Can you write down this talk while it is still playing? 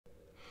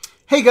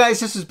Hey guys,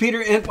 this is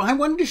Peter, and I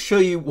wanted to show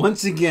you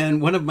once again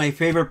one of my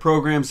favorite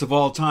programs of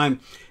all time.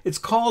 It's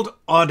called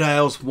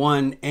Audials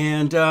 1,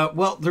 and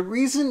well, the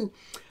reason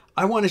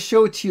I want to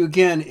show it to you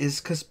again is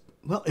because,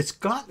 well, it's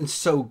gotten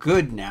so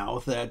good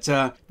now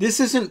that this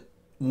isn't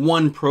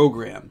one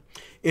program.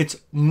 It's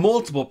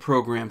multiple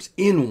programs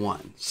in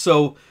one.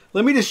 So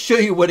let me just show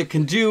you what it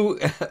can do,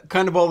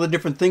 kind of all the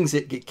different things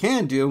it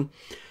can do.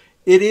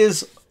 It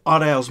is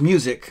Audials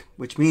Music,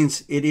 which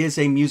means it is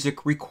a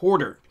music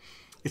recorder.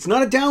 It's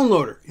not a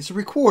downloader, it's a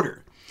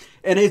recorder.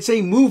 And it's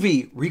a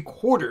movie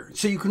recorder.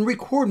 So you can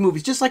record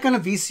movies just like on a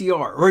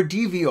VCR or a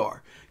DVR.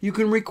 You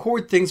can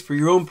record things for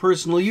your own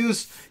personal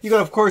use. You got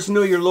to, of course,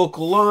 know your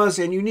local laws,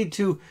 and you need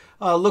to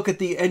look at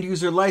the end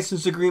user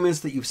license agreements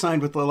that you've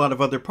signed with a lot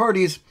of other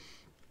parties.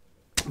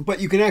 But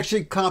you can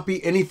actually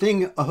copy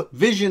anything.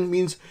 Vision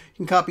means you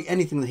can copy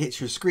anything that hits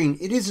your screen.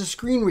 It is a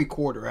screen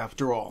recorder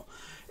after all.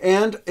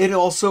 And it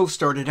also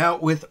started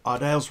out with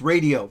Audials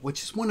Radio,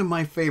 which is one of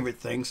my favorite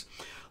things.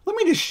 Let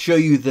me just show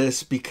you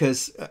this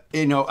because,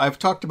 you know, I've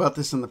talked about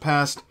this in the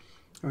past.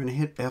 I'm going to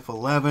hit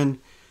F11.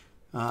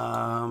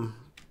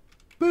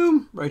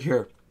 Boom, right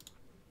here.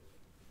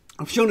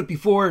 I've shown it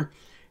before.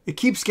 It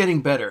keeps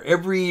getting better.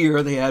 Every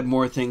year they add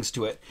more things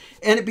to it.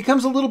 And it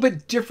becomes a little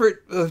bit different,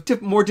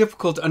 more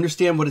difficult to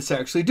understand what it's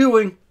actually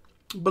doing.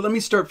 But let me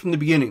start from the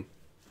beginning.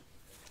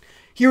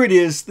 Here it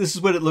is. This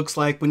is what it looks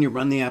like when you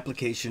run the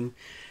application.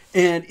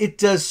 And it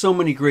does so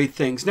many great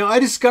things. Now, I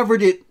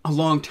discovered it a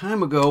long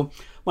time ago.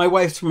 My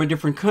wife's from a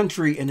different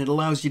country, and it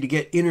allows you to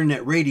get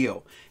internet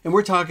radio. And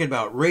we're talking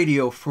about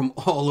radio from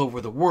all over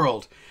the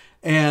world.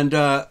 And,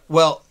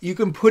 well, you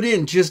can put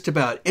in just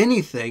about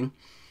anything.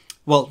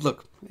 Well,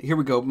 look, here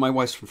we go. My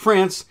wife's from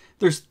France.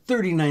 There's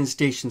 39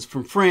 stations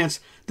from France.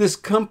 This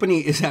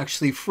company is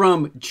actually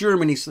from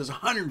Germany, so there's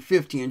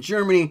 150 in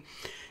Germany.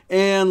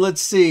 And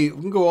let's see,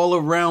 we can go all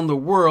around the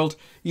world.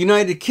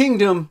 United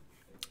Kingdom,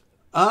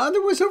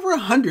 there was over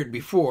 100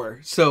 before.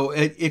 So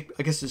I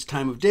guess it's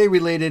time of day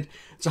related.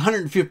 It's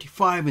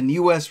 155 in the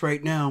U.S.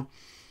 right now.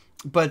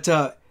 But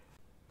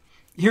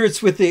here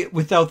it's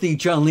without the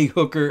John Lee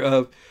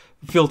Hooker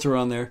filter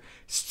on there.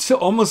 So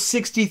almost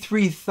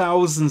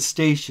 63,000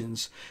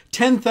 stations.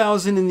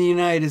 10,000 in the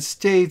United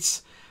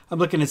States. I'm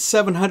looking at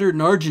 700 in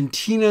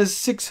Argentina,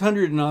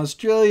 600 in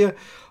Australia,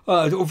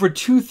 over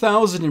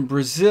 2,000 in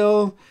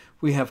Brazil.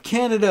 We have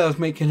Canada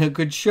making a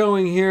good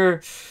showing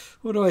here.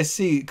 What do I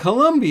see?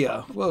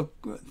 Colombia. Well,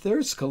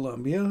 there's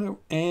Colombia.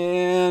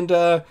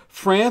 And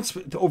France,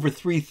 over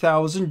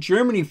 3,000.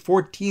 Germany,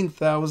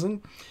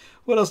 14,000.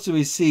 What else do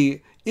we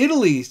see?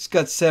 Italy's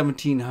got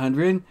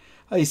 1,700.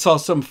 I saw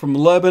some from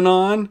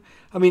Lebanon.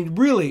 I mean,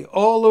 really,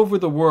 all over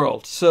the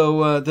world.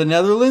 So the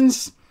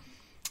Netherlands,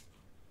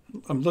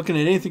 I'm looking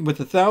at anything with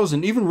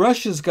 1,000. Even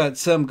Russia's got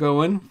some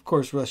going. Of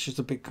course, Russia's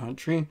a big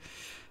country.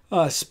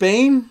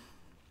 Spain.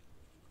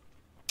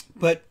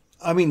 But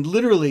I mean,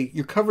 literally,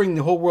 you're covering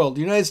the whole world.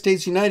 The United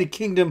States, United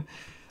Kingdom,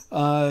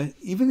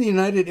 even the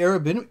United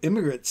Arab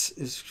Emirates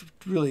is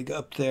really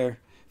up there.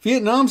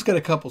 Vietnam's got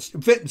a couple.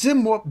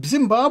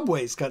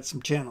 Zimbabwe's got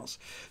some channels.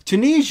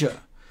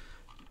 Tunisia,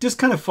 just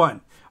kind of fun.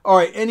 All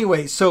right,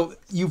 anyway, so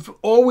you've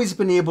always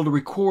been able to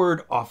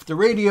record off the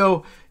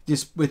radio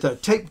just with a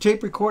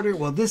tape recorder.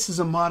 Well, this is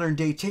a modern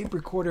day tape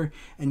recorder.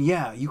 And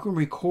yeah, you can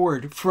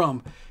record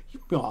from...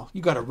 Well,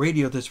 you got a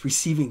radio that's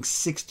receiving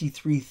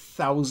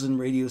 63,000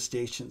 radio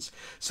stations.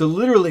 So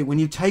literally, when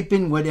you type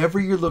in whatever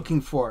you're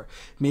looking for,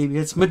 maybe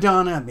it's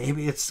Madonna,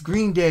 maybe it's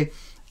Green Day,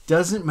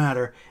 doesn't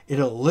matter.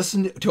 It'll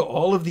listen to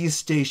all of these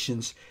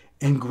stations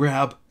and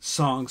grab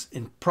songs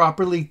and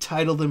properly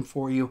title them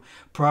for you,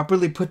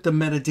 properly put the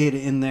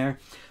metadata in there.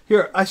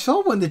 Here, I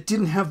saw one that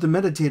didn't have the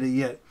metadata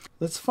yet.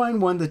 Let's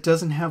find one that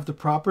doesn't have the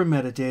proper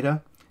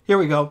metadata. Here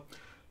we go.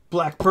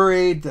 Black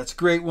Parade, that's a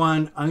great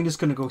one. I'm just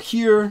going to go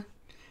here.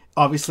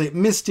 Obviously, it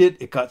missed it.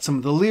 It got some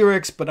of the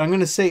lyrics, but I'm going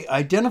to say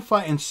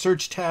identify and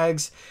search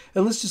tags.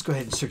 And let's just go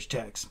ahead and search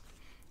tags.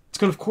 It's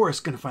going to, of course,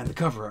 going to find the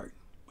cover art,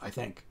 I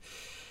think.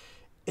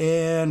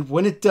 And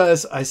when it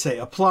does, I say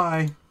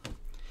apply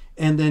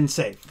and then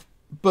save.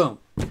 Boom.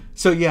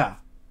 So yeah,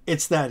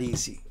 it's that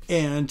easy.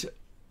 And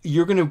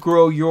you're going to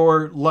grow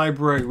your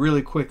library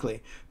really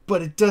quickly.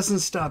 But it doesn't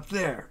stop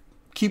there.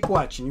 Keep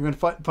watching. You're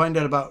going to find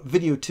out about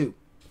video 2.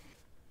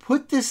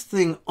 Put this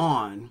thing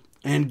on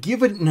and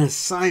give it an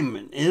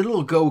assignment.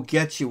 It'll go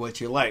get you what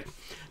you like.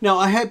 Now,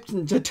 I had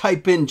to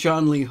type in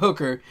John Lee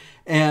Hooker,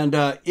 and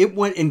it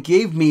went and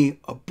gave me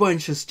a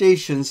bunch of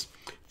stations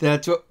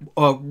that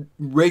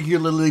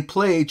regularly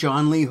play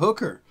John Lee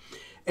Hooker.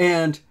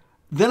 And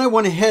then I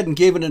went ahead and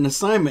gave it an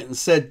assignment and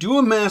said, do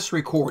a mass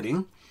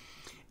recording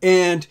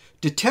and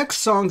detect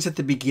songs at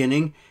the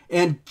beginning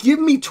and give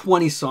me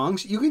 20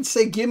 songs. You can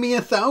say, give me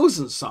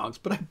 1,000 songs,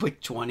 but I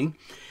picked 20.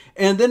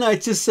 And then I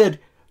just said,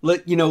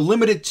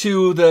 limit it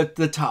to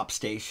the top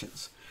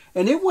stations.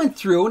 And it went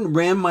through and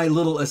ran my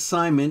little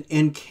assignment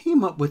and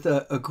came up with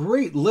a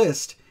great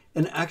list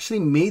and actually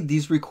made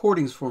these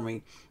recordings for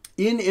me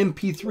in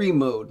MP3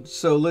 mode.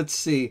 So let's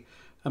see.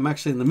 I'm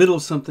actually in the middle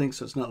of something,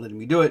 so it's not letting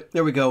me do it.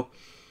 There we go.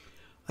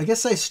 I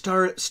guess I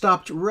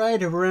stopped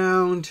right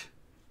around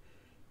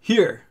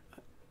here.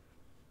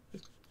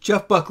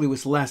 Jeff Buckley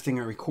was the last thing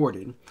I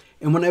recorded.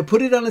 And when I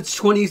put it on its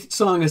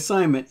 20-song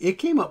assignment, it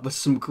came up with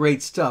some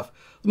great stuff.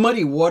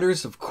 Muddy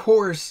Waters, of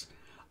course.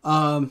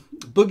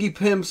 Boogie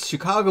Pimps,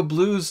 Chicago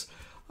Blues.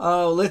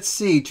 Let's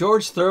see.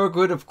 George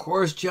Thorogood, of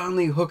course. John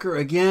Lee Hooker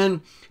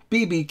again.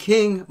 B.B.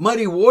 King.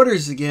 Muddy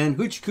Waters again.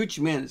 Hoochie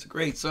Coochie Man is a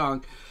great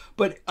song.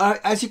 But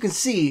as you can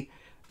see,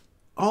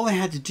 all I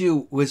had to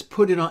do was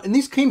put it on. And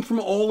these came from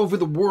all over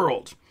the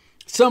world.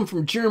 Some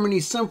from Germany,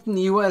 some from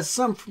the U.S.,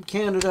 some from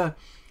Canada.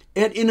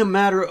 And in a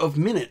matter of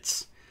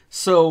minutes.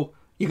 So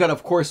you got,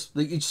 of course,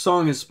 each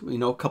song is,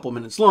 a couple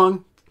minutes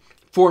long.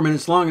 4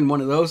 minutes long in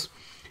one of those.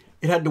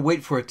 It had to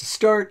wait for it to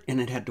start,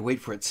 and it had to wait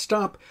for it to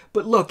stop.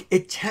 But look,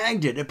 it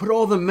tagged it. It put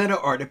all the meta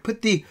art. It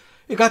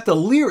got the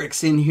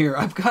lyrics in here.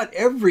 I've got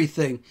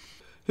everything.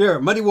 Here,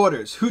 Muddy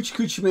Waters, Hoochie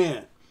Coochie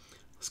Man.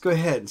 Let's go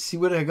ahead and see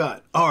what I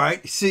got. All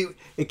right, see,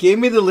 it gave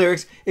me the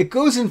lyrics. It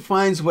goes and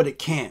finds what it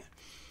can.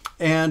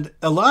 And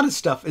a lot of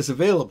stuff is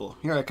available.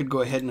 Here, I could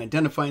go ahead and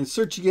identify and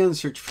search again,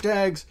 search for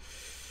tags.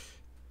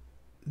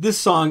 This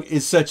song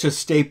is such a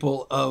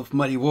staple of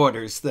Muddy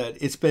Waters that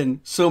it's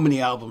been so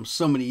many albums,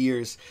 so many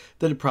years,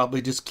 that it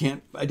probably just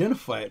can't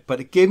identify it. But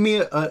it gave me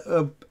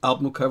a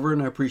album cover,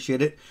 and I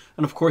appreciate it.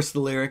 And, of course, the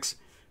lyrics.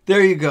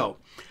 There you go.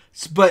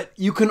 But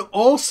you can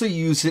also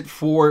use it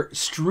for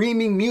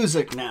streaming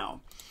music now.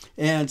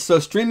 And so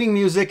streaming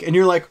music, and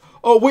you're like,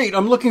 oh, wait,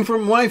 I'm looking for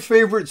my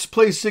favorite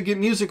place to get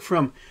music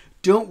from.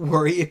 Don't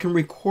worry, it can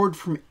record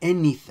from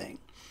anything.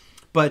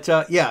 But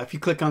yeah, if you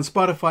click on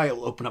Spotify,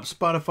 it'll open up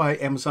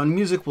Spotify. Amazon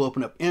Music will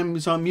open up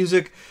Amazon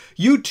Music.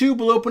 YouTube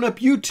will open up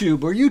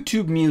YouTube or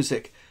YouTube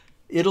Music.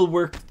 It'll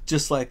work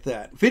just like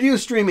that. Video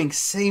streaming,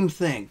 same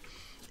thing.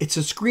 It's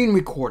a screen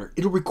recorder.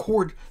 It'll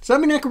record. Does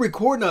that mean I can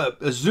record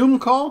a Zoom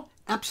call?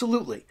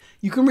 Absolutely.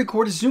 You can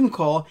record a Zoom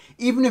call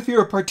even if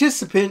you're a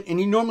participant and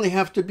you normally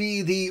have to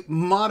be the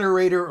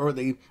moderator or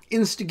the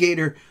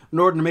instigator in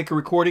order to make a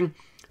recording.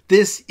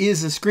 This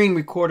is a screen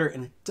recorder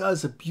and it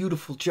does a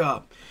beautiful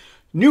job.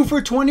 New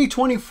for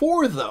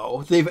 2024,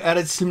 though, they've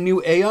added some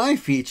new AI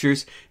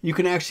features. You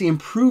can actually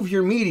improve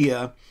your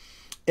media.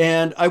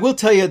 And I will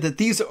tell you that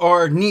these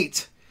are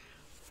neat.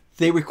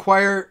 They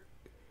require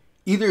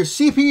either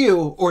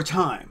CPU or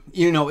time.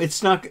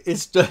 It's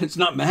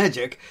not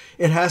magic.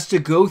 It has to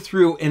go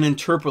through and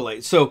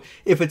interpolate. So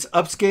if it's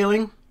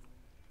upscaling,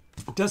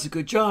 it does a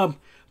good job.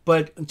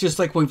 But just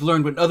like we've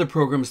learned with other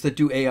programs that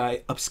do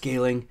AI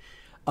upscaling,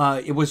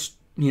 it was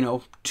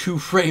 2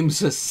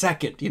 frames a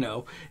second,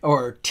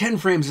 or 10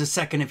 frames a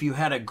second if you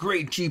had a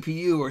great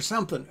GPU or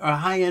something, or a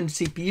high-end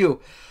CPU.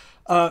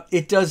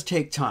 It does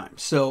take time.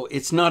 So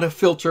it's not a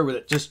filter where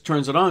it just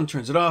turns it on,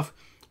 turns it off,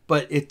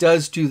 but it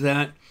does do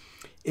that.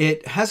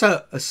 It has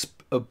a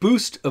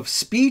boost of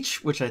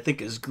speech, which I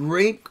think is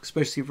great,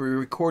 especially if you're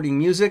recording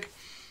music.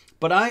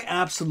 But I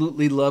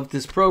absolutely love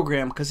this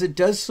program because it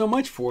does so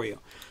much for you.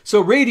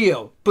 So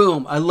radio,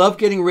 boom. I love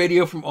getting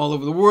radio from all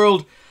over the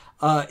world.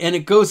 And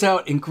it goes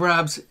out and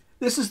grabs,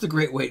 this is the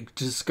great way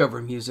to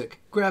discover music,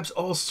 grabs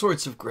all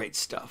sorts of great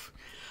stuff.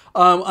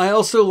 I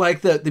also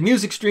like the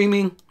music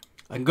streaming.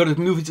 I can go to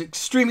music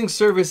streaming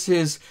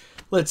services.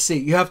 Let's see,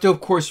 you have to, of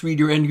course, read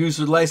your end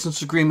user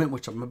license agreement,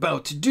 which I'm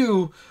about to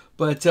do,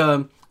 but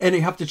and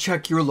you have to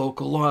check your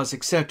local laws,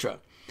 etc.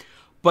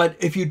 But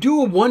if you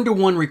do a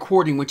one-to-one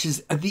recording, which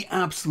is the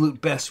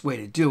absolute best way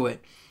to do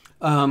it,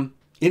 and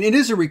it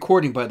is a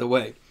recording, by the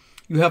way,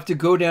 you have to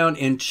go down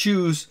and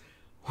choose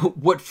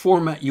what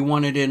format you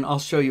want it in. I'll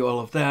show you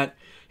all of that.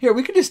 Here,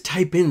 we could just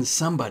type in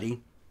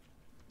somebody.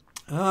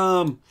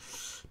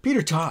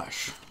 Peter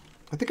Tosh.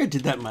 I think I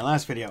did that in my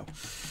last video.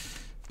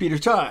 Peter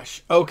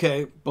Tosh.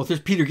 Okay, well,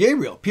 there's Peter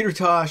Gabriel. Peter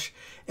Tosh.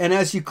 And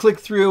as you click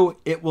through,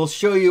 it will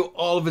show you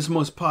all of his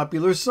most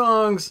popular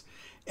songs.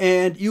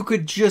 And you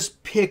could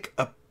just pick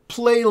a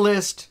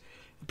playlist,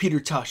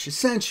 Peter Tosh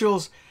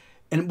Essentials,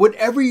 and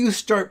whatever you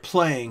start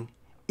playing,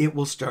 it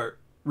will start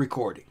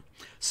recording.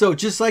 So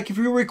just like if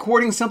you're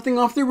recording something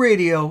off the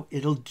radio,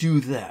 it'll do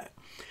that.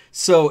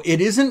 So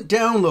it isn't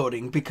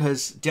downloading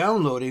because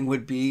downloading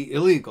would be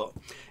illegal.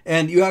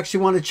 And you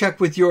actually want to check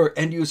with your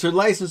end user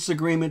license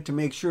agreement to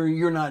make sure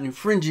you're not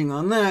infringing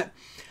on that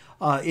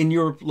in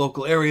your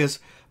local areas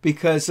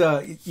because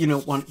you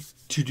don't want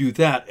to do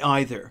that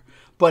either.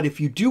 But if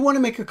you do want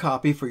to make a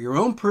copy for your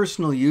own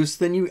personal use,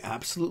 then you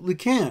absolutely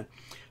can.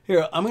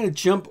 Here, I'm going to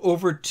jump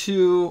over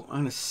to, I'm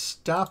going to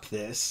stop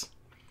this.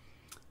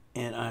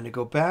 And I'm going to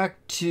go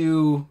back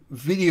to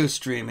video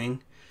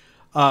streaming.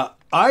 I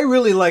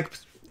really like,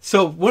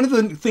 so one of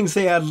the things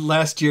they added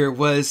last year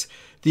was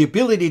the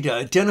ability to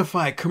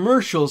identify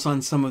commercials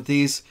on some of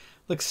these.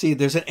 Let's see,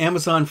 there's an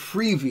Amazon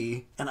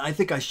freebie, and I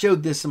think I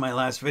showed this in my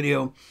last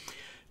video.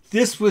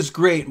 This was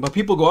great, but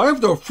people go, I have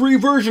the free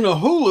version of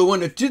Hulu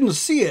and it didn't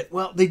see it.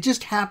 Well, they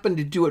just happened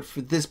to do it for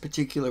this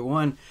particular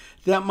one.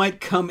 That might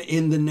come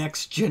in the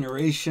next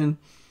generation.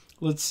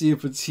 Let's see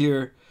if it's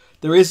here.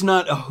 There is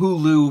not a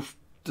Hulu,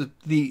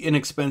 the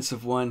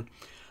inexpensive one.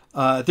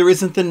 There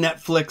isn't the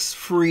Netflix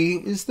free,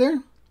 is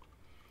there?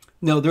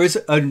 No, there is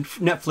a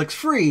Netflix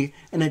free,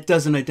 and it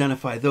doesn't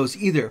identify those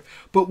either.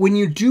 But when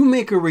you do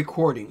make a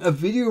recording, a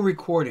video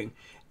recording,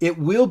 it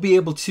will be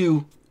able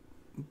to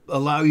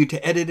allow you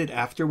to edit it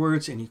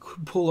afterwards, and you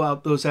could pull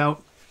out those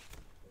out.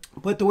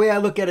 But the way I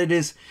look at it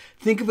is,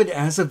 think of it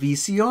as a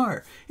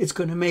VCR. It's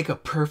going to make a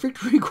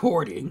perfect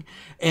recording,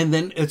 and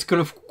then it's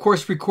going to, of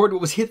course, record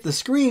what was hit the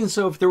screen.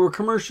 So if there were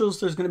commercials,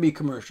 there's going to be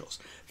commercials.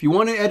 If you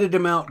want to edit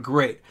them out,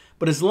 great.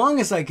 But as long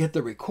as I get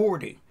the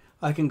recording,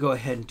 I can go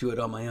ahead and do it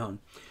on my own.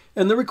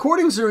 And the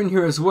recordings are in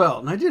here as well,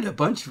 and I did a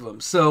bunch of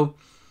them. So,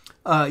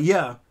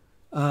 yeah.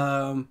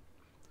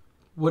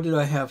 What did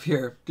I have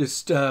here?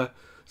 Just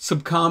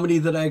some comedy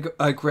that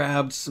I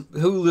grabbed, some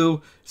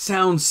Hulu,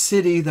 Sound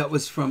City that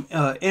was from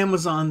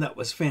Amazon, that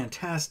was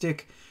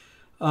fantastic,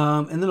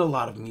 and then a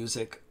lot of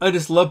music. I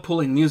just love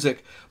pulling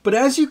music. But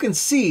as you can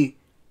see,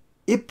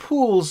 it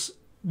pulls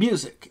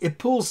music, it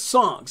pulls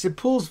songs, it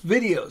pulls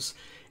videos.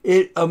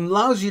 It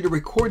allows you to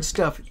record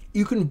stuff.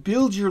 You can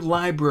build your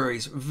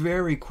libraries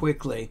very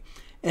quickly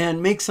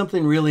and make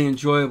something really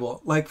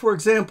enjoyable. Like, for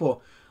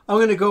example, I'm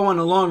going to go on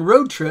a long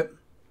road trip,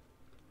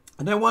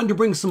 and I wanted to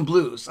bring some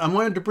blues. I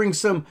wanted to bring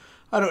some,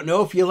 I don't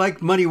know, if you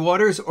like Muddy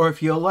Waters or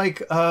if you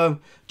like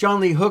John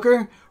Lee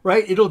Hooker,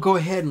 right? It'll go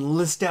ahead and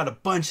list out a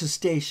bunch of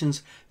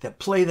stations that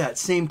play that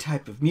same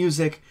type of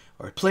music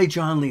or play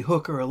John Lee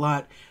Hooker a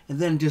lot, and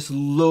then just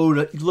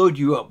load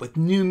you up with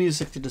new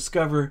music to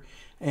discover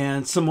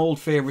and some old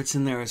favorites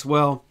in there as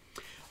well.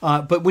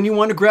 But when you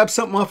want to grab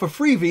something off a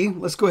freebie,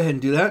 let's go ahead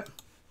and do that.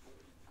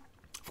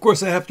 Of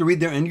course, I have to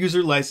read their end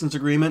user license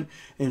agreement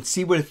and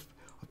see what if.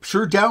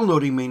 Sure,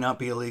 downloading may not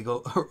be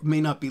illegal, or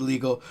may not be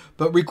legal,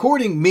 but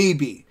recording may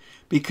be,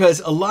 because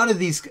a lot of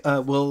these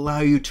will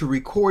allow you to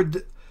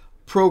record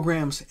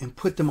programs and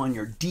put them on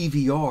your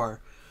DVR.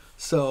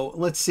 So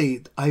let's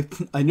see. I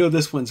know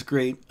this one's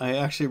great. I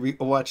actually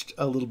watched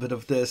a little bit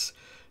of this.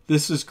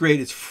 This is great.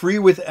 It's free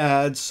with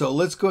ads. So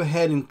let's go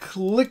ahead and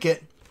click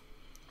it,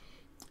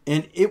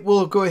 and it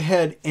will go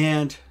ahead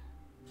and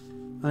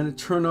I'm going to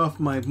turn off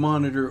my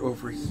monitor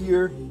over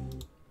here,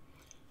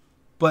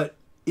 but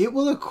it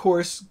will, of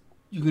course,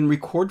 you can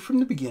record from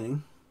the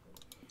beginning,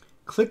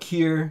 click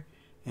here,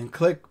 and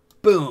click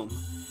boom.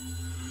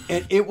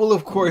 And it will,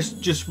 of course,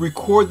 just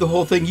record the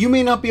whole thing. You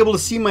may not be able to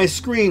see my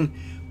screen,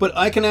 but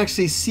I can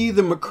actually see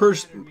the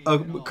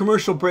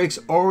commercial breaks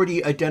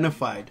already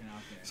identified.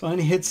 So I'm going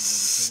to hit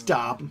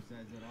stop.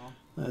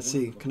 Let's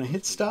see, can I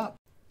hit stop?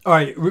 All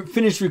right,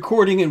 finished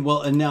recording, and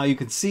well, and now you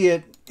can see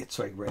it. It's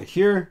right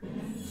here.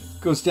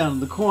 Goes down in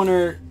the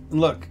corner,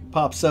 and look,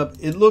 pops up.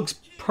 It looks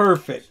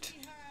perfect.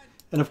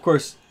 And of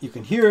course, you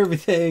can hear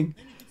everything.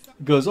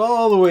 It goes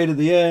all the way to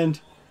the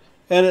end,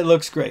 and it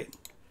looks great.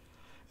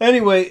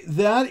 Anyway,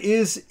 that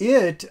is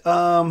it.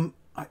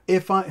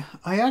 If I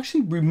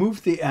actually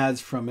removed the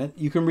ads from it,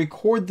 you can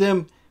record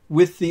them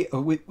with the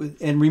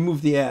and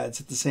remove the ads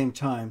at the same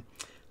time.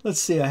 Let's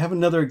see. I have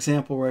another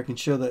example where I can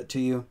show that to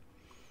you,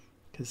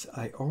 because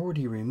I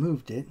already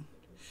removed it.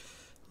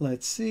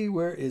 Let's see.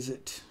 Where is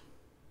it?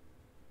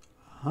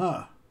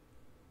 Aha.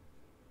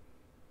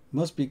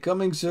 Must be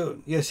coming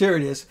soon. Yes, here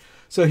it is.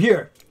 So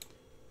here,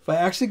 if I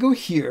actually go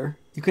here,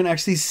 you can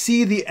actually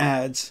see the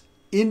ads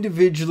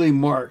individually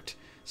marked.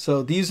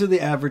 So these are the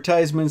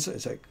advertisements.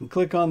 As I can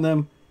click on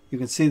them, you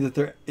can see that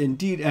they're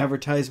indeed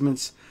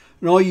advertisements.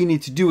 And all you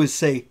need to do is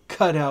say,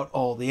 cut out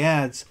all the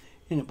ads,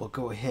 and it will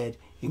go ahead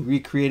and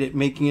recreate it,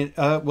 making it,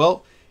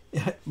 well,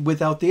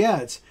 without the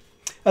ads.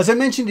 As I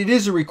mentioned, it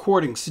is a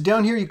recording. So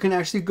down here, you can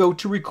actually go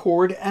to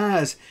record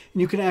as,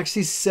 and you can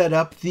actually set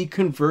up the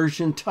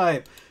conversion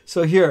type.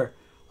 So here,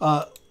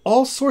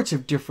 all sorts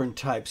of different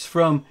types,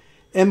 from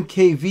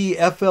MKV,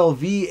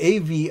 FLV,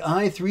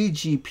 AVI,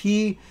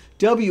 3GP,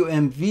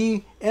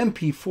 WMV,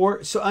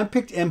 MP4. So I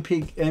picked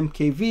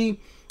MKV,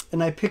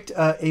 and I picked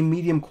a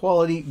medium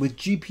quality with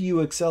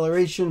GPU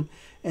acceleration,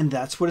 and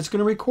that's what it's going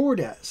to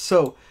record as.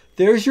 So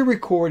there's your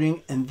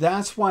recording, and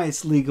that's why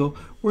it's legal.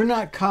 We're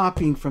not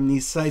copying from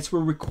these sites. We're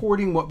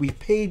recording what we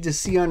paid to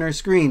see on our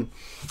screen.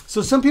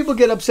 So some people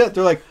get upset.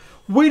 They're like,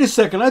 wait a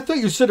second, I thought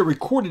you said it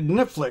recorded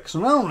Netflix,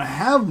 and I don't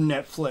have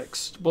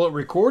Netflix. Will it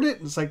record it?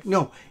 It's like,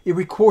 no, it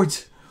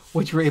records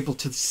what you're able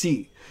to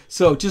see.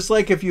 So just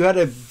like if you had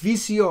a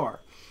VCR,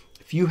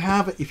 if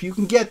you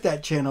can get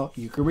that channel,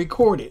 you can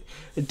record it.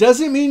 It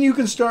doesn't mean you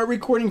can start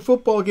recording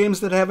football games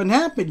that haven't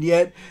happened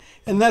yet,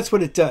 and that's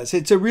what it does.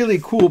 It's a really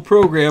cool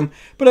program,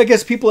 but I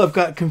guess people have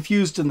got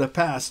confused in the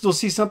past. They'll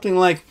see something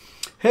like,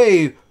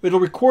 hey, it'll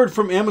record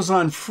from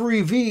Amazon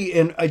Freevee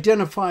and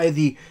identify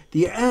the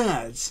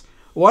ads.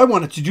 Well, I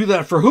wanted to do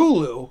that for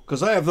Hulu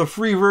because I have the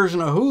free version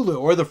of Hulu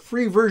or the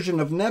free version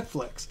of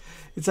Netflix.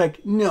 It's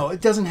like, no,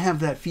 it doesn't have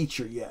that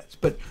feature yet,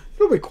 but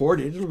it'll record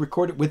it. It'll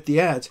record it with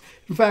the ads.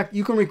 In fact,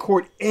 you can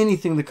record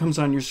anything that comes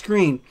on your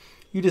screen.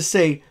 You just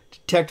say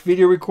detect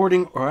video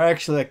recording, or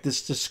actually like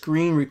this to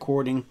screen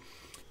recording,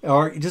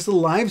 or just a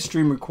live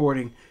stream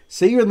recording.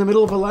 Say you're in the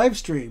middle of a live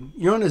stream.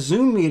 You're on a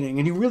Zoom meeting,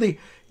 and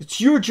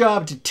it's your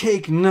job to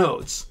take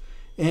notes.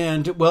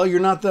 And well, you're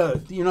not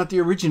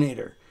the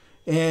originator.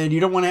 and you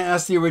don't want to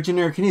ask the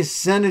originator, can you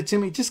send it to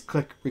me? Just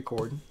click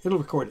record. It'll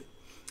record it.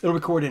 It'll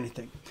record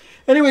anything.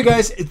 Anyway,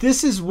 guys,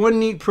 this is one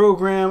neat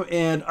program,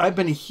 and I've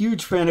been a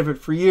huge fan of it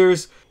for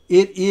years.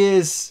 It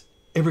is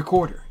a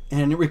recorder,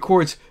 and it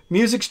records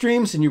music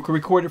streams, and you can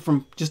record it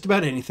from just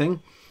about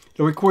anything.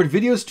 It'll record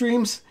video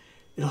streams.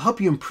 It'll help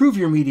you improve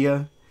your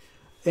media.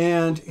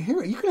 And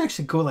here, you can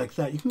actually go like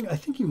that. I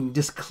think you can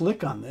just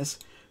click on this.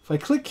 If I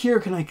click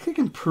here, can I click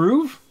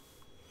improve?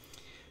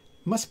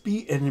 Must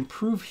be an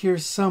improve here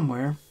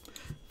somewhere.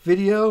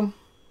 Video.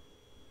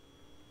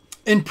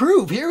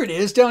 Improve. Here it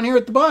is down here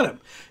at the bottom.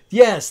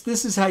 Yes,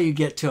 this is how you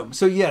get to them.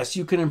 So yes,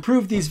 you can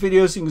improve these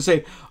videos. You can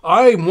say,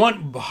 I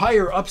want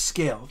higher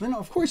upscale. Then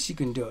of course you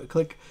can do it.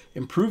 Click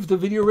improve the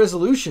video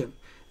resolution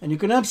and you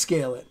can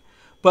upscale it.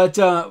 But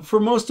for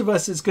most of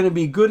us, it's going to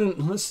be good.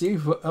 And let's see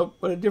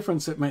what a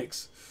difference it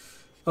makes.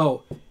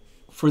 Oh,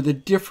 for the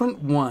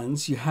different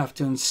ones, you have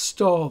to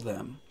install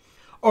them.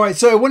 All right,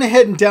 so I went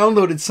ahead and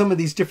downloaded some of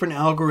these different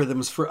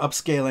algorithms for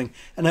upscaling,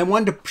 and I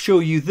wanted to show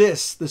you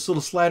this little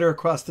slider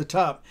across the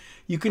top.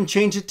 You can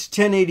change it to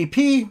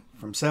 1080p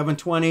from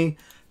 720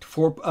 to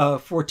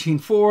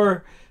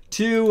 14.4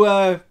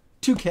 to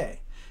 2K.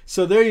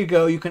 So there you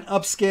go. You can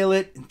upscale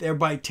it,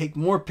 thereby take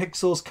more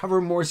pixels,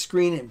 cover more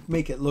screen, and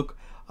make it look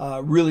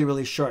really,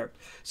 really sharp.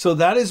 So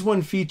that is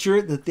one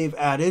feature that they've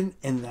added,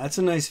 and that's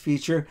a nice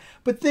feature.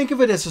 But think of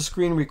it as a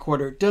screen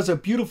recorder. It does a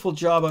beautiful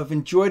job. I've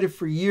enjoyed it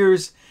for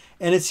years.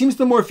 And it seems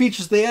the more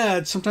features they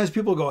add, sometimes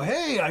people go,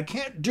 hey, I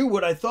can't do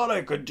what I thought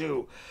I could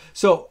do.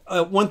 So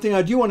one thing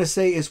I do want to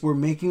say is we're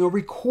making a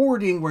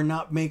recording. We're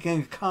not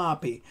making a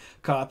copy.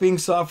 Copying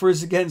software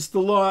is against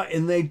the law,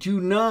 and they do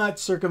not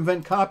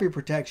circumvent copy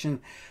protection.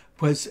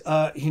 Because,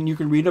 and you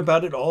can read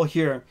about it all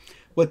here.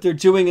 What they're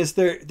doing is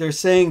they're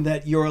saying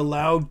that you're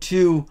allowed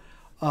to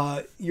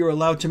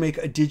make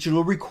a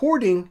digital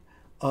recording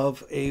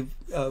of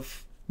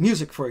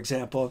music, for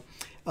example,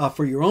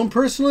 for your own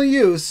personal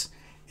use.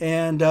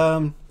 And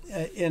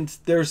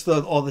there's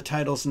all the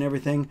titles and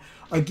everything.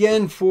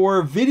 Again,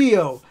 for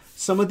video,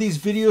 some of these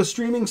video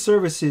streaming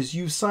services,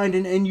 you've signed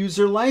an end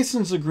user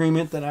license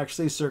agreement that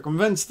actually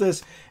circumvents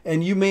this,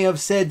 and you may have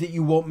said that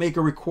you won't make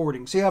a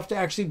recording. So you have to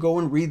actually go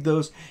and read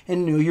those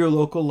and know your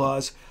local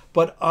laws.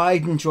 But I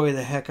enjoy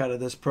the heck out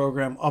of this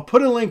program. I'll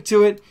put a link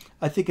to it.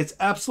 I think it's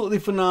absolutely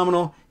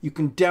phenomenal. You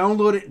can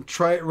download it and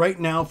try it right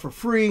now for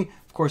free.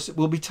 Of course, it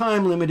will be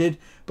time limited,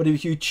 but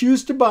if you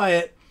choose to buy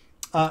it,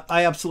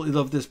 I absolutely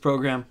love this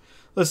program.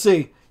 Let's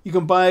see. You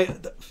can buy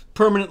the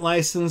permanent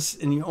license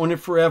and you own it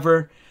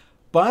forever.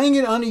 Buying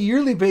it on a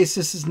yearly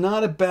basis is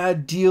not a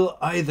bad deal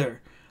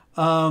either.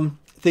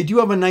 They do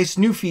have a nice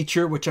new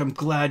feature, which I'm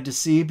glad to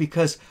see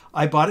because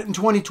I bought it in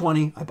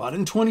 2020. I bought it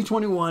in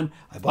 2021.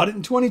 I bought it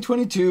in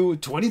 2022,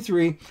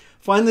 23.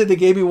 Finally, they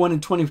gave me one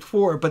in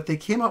 24, but they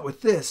came out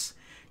with this.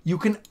 You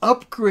can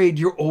upgrade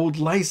your old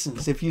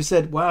license. If you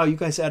said, wow, you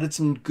guys added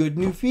some good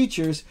new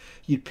features,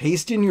 you'd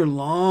paste in your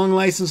long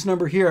license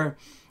number here,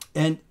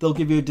 and they'll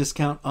give you a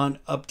discount on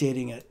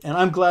updating it. And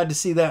I'm glad to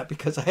see that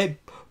because I had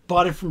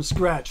bought it from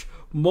scratch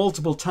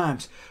multiple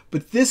times.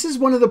 But this is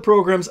one of the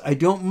programs I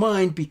don't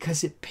mind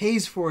because it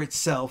pays for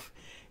itself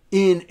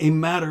in a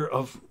matter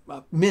of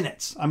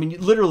minutes. I mean,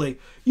 literally,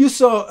 you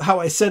saw how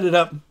I set it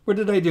up. What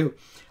did I do?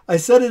 I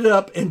set it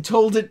up and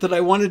told it that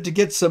I wanted to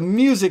get some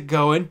music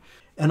going.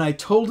 And I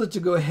told it to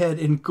go ahead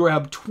and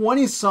grab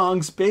 20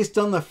 songs based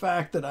on the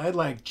fact that I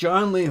like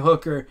John Lee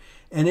Hooker,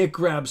 and it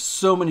grabs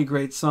so many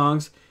great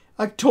songs.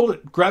 I told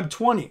it, grab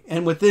 20,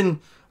 and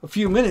within a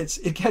few minutes,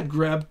 it had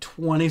grabbed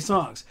 20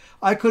 songs.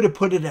 I could have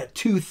put it at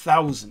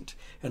 2,000,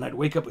 and I'd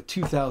wake up with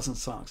 2,000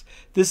 songs.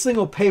 This thing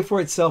will pay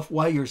for itself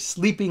while you're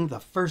sleeping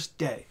the first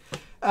day.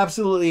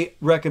 Absolutely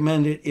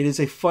recommend it. It is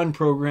a fun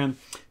program.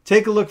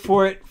 Take a look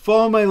for it.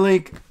 Follow my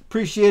link.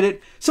 Appreciate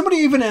it. Somebody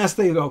even asked,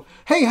 they go,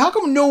 hey, how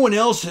come no one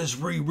else has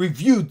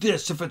reviewed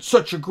this if it's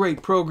such a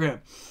great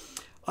program?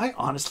 I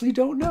honestly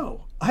don't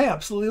know. I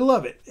absolutely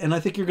love it, and I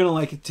think you're going to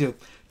like it too.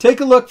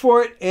 Take a look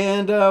for it,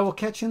 and we'll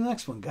catch you in the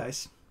next one,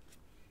 guys.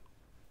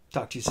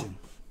 Talk to you soon.